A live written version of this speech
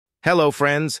Hello,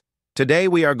 friends. Today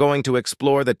we are going to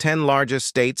explore the 10 largest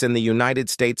states in the United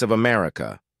States of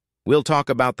America. We'll talk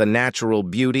about the natural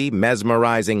beauty,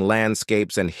 mesmerizing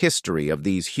landscapes, and history of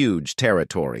these huge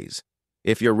territories.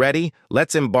 If you're ready,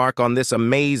 let's embark on this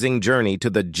amazing journey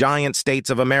to the giant states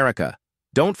of America.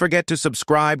 Don't forget to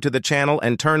subscribe to the channel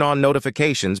and turn on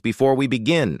notifications before we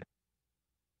begin.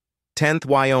 10th,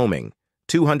 Wyoming,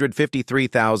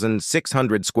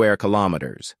 253,600 square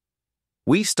kilometers.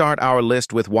 We start our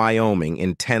list with Wyoming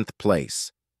in 10th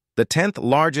place, the 10th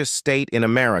largest state in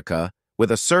America with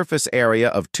a surface area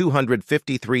of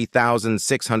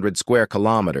 253,600 square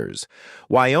kilometers.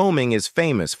 Wyoming is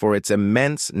famous for its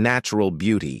immense natural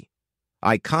beauty.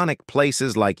 Iconic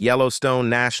places like Yellowstone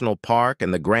National Park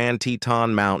and the Grand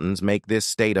Teton Mountains make this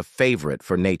state a favorite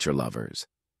for nature lovers.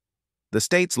 The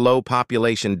state's low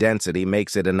population density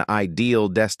makes it an ideal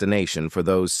destination for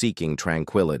those seeking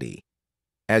tranquility.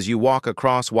 As you walk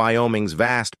across Wyoming's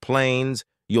vast plains,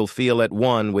 you'll feel at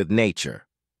one with nature.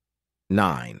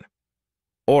 9.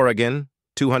 Oregon,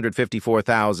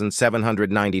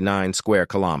 254,799 square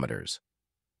kilometers.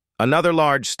 Another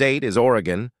large state is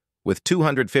Oregon, with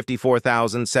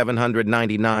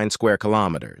 254,799 square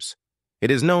kilometers.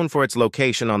 It is known for its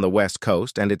location on the west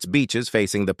coast and its beaches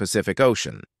facing the Pacific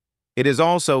Ocean. It is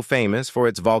also famous for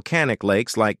its volcanic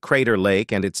lakes like Crater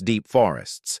Lake and its deep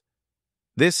forests.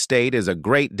 This state is a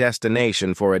great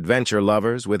destination for adventure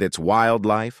lovers with its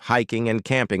wildlife, hiking, and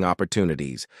camping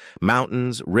opportunities,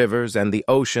 mountains, rivers, and the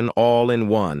ocean all in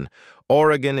one.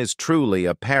 Oregon is truly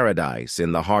a paradise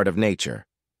in the heart of nature.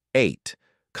 8.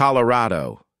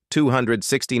 Colorado,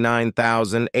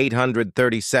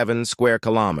 269,837 square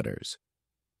kilometers.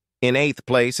 In 8th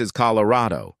place is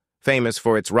Colorado, famous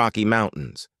for its Rocky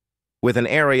Mountains. With an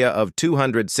area of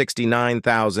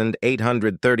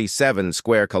 269,837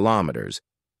 square kilometers,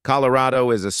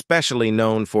 Colorado is especially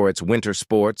known for its winter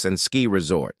sports and ski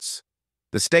resorts.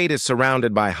 The state is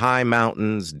surrounded by high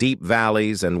mountains, deep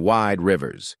valleys, and wide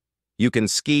rivers. You can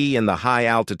ski in the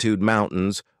high-altitude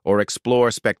mountains or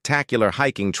explore spectacular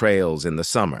hiking trails in the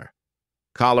summer.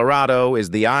 Colorado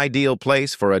is the ideal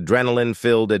place for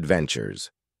adrenaline-filled adventures.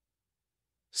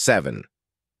 7.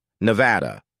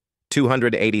 Nevada,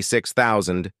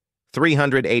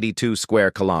 286,382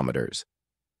 square kilometers.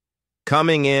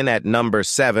 Coming in at number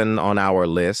 7 on our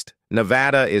list,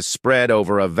 Nevada is spread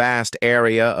over a vast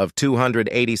area of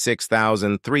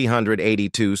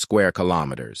 286,382 square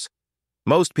kilometers.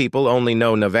 Most people only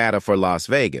know Nevada for Las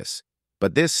Vegas,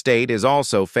 but this state is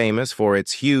also famous for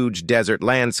its huge desert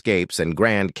landscapes and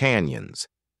Grand Canyons.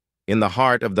 In the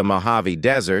heart of the Mojave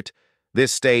Desert,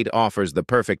 this state offers the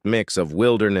perfect mix of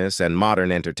wilderness and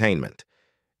modern entertainment.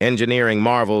 Engineering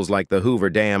marvels like the Hoover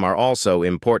Dam are also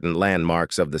important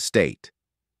landmarks of the state.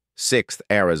 6th,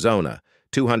 Arizona,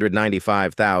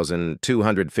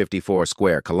 295,254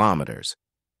 square kilometers.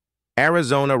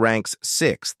 Arizona ranks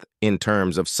 6th in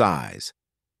terms of size.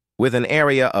 With an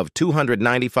area of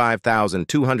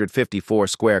 295,254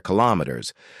 square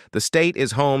kilometers, the state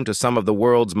is home to some of the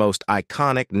world's most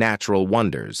iconic natural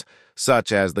wonders,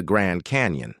 such as the Grand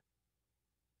Canyon.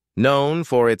 Known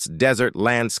for its desert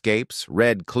landscapes,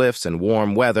 red cliffs, and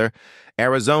warm weather,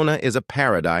 Arizona is a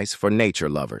paradise for nature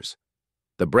lovers.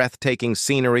 The breathtaking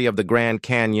scenery of the Grand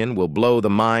Canyon will blow the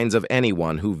minds of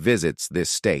anyone who visits this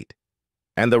state.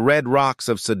 And the red rocks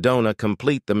of Sedona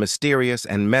complete the mysterious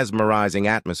and mesmerizing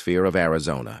atmosphere of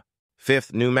Arizona.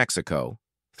 5th, New Mexico,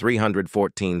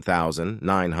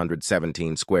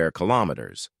 314,917 square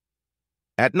kilometers.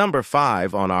 At number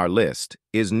 5 on our list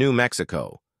is New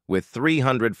Mexico, with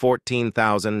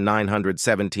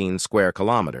 314,917 square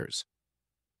kilometers.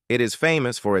 It is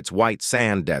famous for its white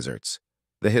sand deserts,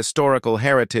 the historical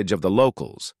heritage of the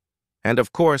locals, and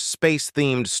of course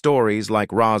space-themed stories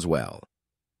like Roswell.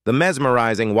 The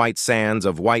mesmerizing white sands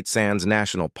of White Sands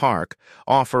National Park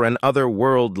offer an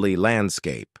otherworldly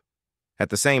landscape.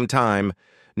 At the same time,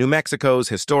 New Mexico's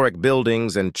historic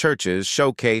buildings and churches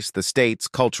showcase the state's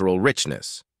cultural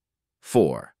richness.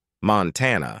 4.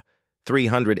 Montana,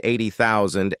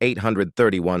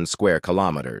 380,831 square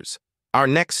kilometers. Our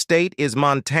next state is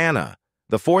Montana,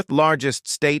 the 4th largest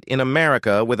state in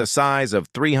America with a size of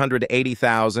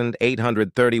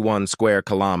 380,831 square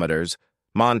kilometers.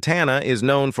 Montana is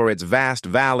known for its vast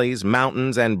valleys,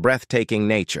 mountains, and breathtaking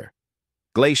nature.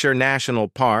 Glacier National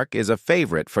Park is a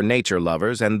favorite for nature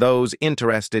lovers and those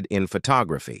interested in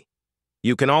photography.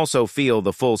 You can also feel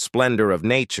the full splendor of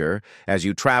nature as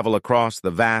you travel across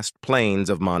the vast plains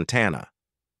of Montana.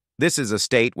 This is a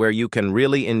state where you can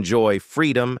really enjoy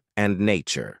freedom and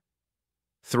nature.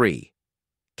 3.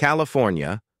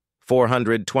 California,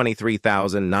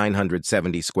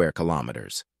 423,970 square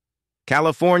kilometers.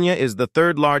 California is the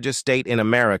third largest state in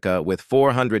America with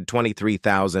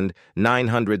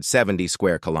 423,970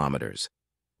 square kilometers.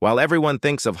 While everyone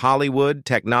thinks of Hollywood,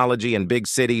 technology, and big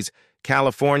cities,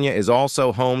 California is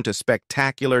also home to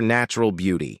spectacular natural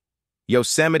beauty.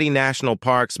 Yosemite National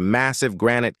Park's massive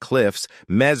granite cliffs,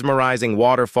 mesmerizing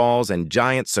waterfalls, and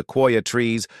giant sequoia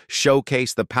trees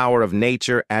showcase the power of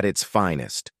nature at its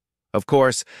finest. Of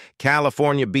course,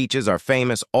 California beaches are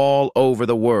famous all over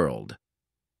the world.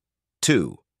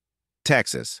 2.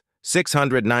 Texas,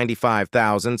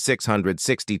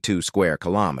 695,662 square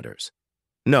kilometers.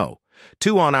 No,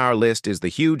 2 on our list is the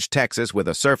huge Texas with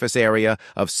a surface area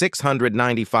of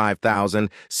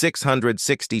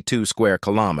 695,662 square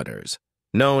kilometers.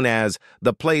 Known as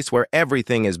the place where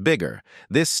everything is bigger,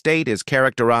 this state is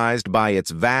characterized by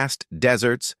its vast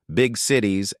deserts, big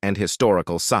cities, and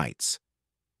historical sites.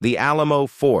 The Alamo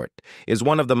Fort is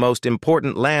one of the most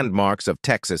important landmarks of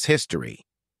Texas history.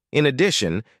 In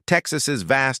addition, Texas's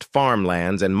vast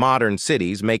farmlands and modern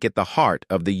cities make it the heart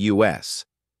of the U.S.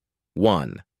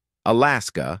 1.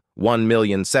 Alaska,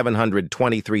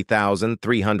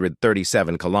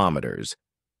 1,723,337 kilometers.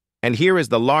 And here is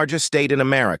the largest state in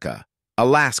America,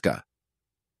 Alaska.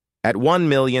 At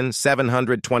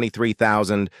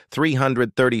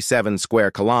 1,723,337 square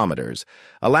kilometers,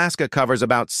 Alaska covers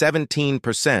about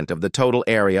 17% of the total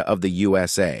area of the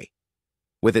USA.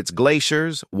 With its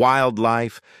glaciers,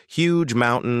 wildlife, huge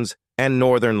mountains, and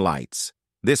northern lights,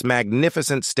 this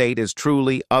magnificent state is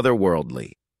truly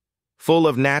otherworldly. Full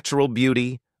of natural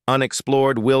beauty,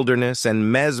 unexplored wilderness,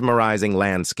 and mesmerizing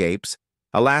landscapes,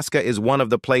 Alaska is one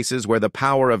of the places where the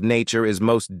power of nature is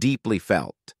most deeply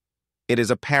felt. It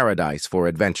is a paradise for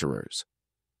adventurers.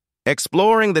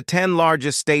 Exploring the 10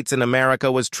 largest states in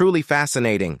America was truly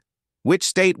fascinating. Which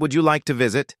state would you like to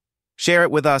visit? Share it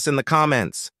with us in the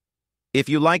comments. If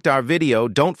you liked our video,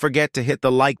 don't forget to hit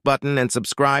the like button and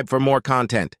subscribe for more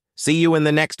content. See you in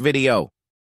the next video.